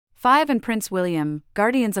5 and Prince William,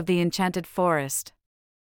 Guardians of the Enchanted Forest.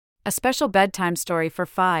 A special bedtime story for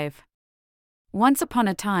 5. Once upon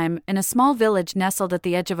a time, in a small village nestled at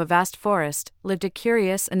the edge of a vast forest, lived a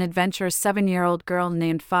curious and adventurous 7-year-old girl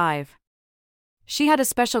named 5. She had a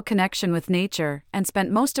special connection with nature and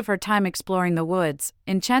spent most of her time exploring the woods,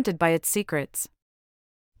 enchanted by its secrets.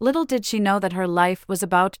 Little did she know that her life was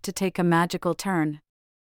about to take a magical turn.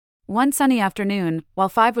 One sunny afternoon, while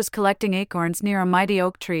 5 was collecting acorns near a mighty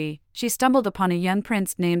oak tree, she stumbled upon a young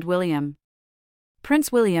prince named William. Prince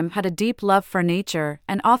William had a deep love for nature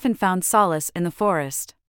and often found solace in the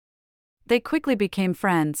forest. They quickly became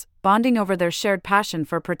friends, bonding over their shared passion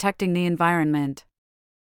for protecting the environment.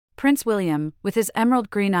 Prince William, with his emerald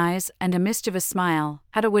green eyes and a mischievous smile,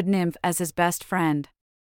 had a wood nymph as his best friend.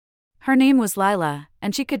 Her name was Lila,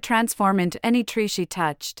 and she could transform into any tree she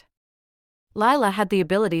touched. Lila had the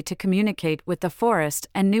ability to communicate with the forest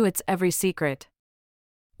and knew its every secret.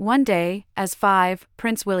 One day, as 5,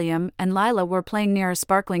 Prince William, and Lila were playing near a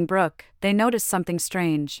sparkling brook, they noticed something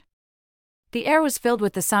strange. The air was filled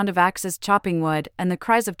with the sound of axes chopping wood and the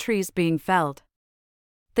cries of trees being felled.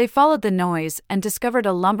 They followed the noise and discovered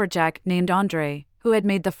a lumberjack named Andre, who had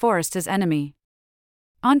made the forest his enemy.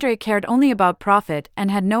 Andre cared only about profit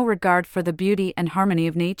and had no regard for the beauty and harmony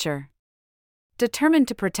of nature. Determined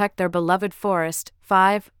to protect their beloved forest,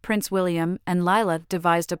 5, Prince William, and Lila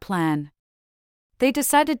devised a plan. They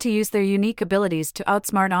decided to use their unique abilities to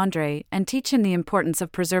outsmart Andre and teach him the importance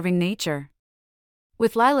of preserving nature.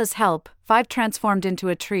 With Lila's help, 5 transformed into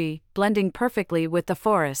a tree, blending perfectly with the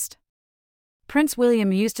forest. Prince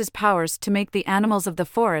William used his powers to make the animals of the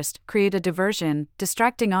forest create a diversion,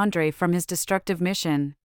 distracting Andre from his destructive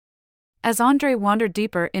mission. As Andre wandered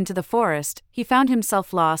deeper into the forest, he found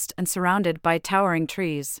himself lost and surrounded by towering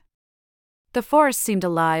trees. The forest seemed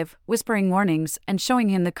alive, whispering warnings and showing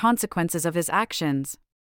him the consequences of his actions.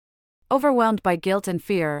 Overwhelmed by guilt and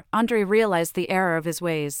fear, Andre realized the error of his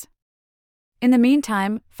ways. In the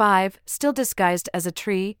meantime, 5, still disguised as a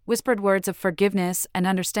tree, whispered words of forgiveness and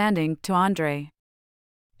understanding to Andre.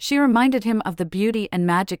 She reminded him of the beauty and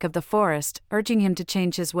magic of the forest, urging him to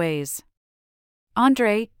change his ways.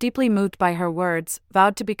 Andre, deeply moved by her words,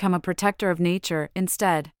 vowed to become a protector of nature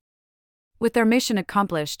instead. With their mission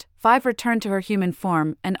accomplished, 5 returned to her human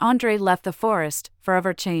form and Andre left the forest,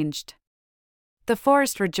 forever changed. The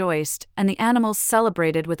forest rejoiced, and the animals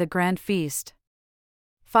celebrated with a grand feast.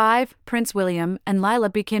 5, Prince William, and Lila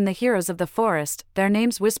became the heroes of the forest, their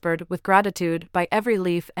names whispered with gratitude by every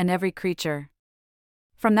leaf and every creature.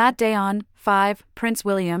 From that day on, 5, Prince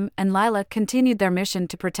William, and Lila continued their mission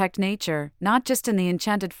to protect nature, not just in the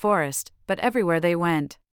Enchanted Forest, but everywhere they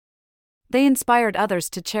went. They inspired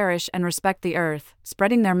others to cherish and respect the earth,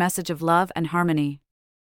 spreading their message of love and harmony.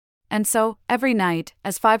 And so, every night,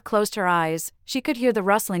 as 5 closed her eyes, she could hear the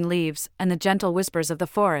rustling leaves and the gentle whispers of the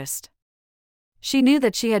forest. She knew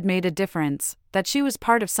that she had made a difference, that she was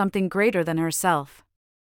part of something greater than herself.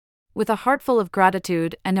 With a heart full of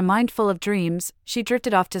gratitude and a mind full of dreams, she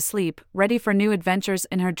drifted off to sleep, ready for new adventures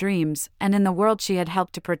in her dreams and in the world she had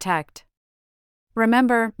helped to protect.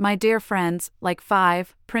 Remember, my dear friends, like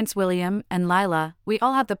 5, Prince William, and Lila, we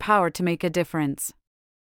all have the power to make a difference.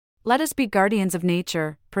 Let us be guardians of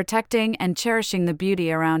nature, protecting and cherishing the beauty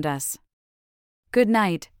around us. Good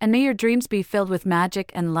night, and may your dreams be filled with magic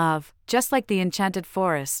and love, just like the Enchanted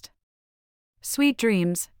Forest. Sweet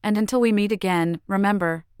dreams, and until we meet again,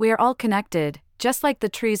 remember, we are all connected, just like the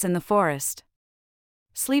trees in the forest.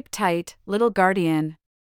 Sleep tight, little guardian.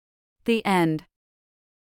 The end.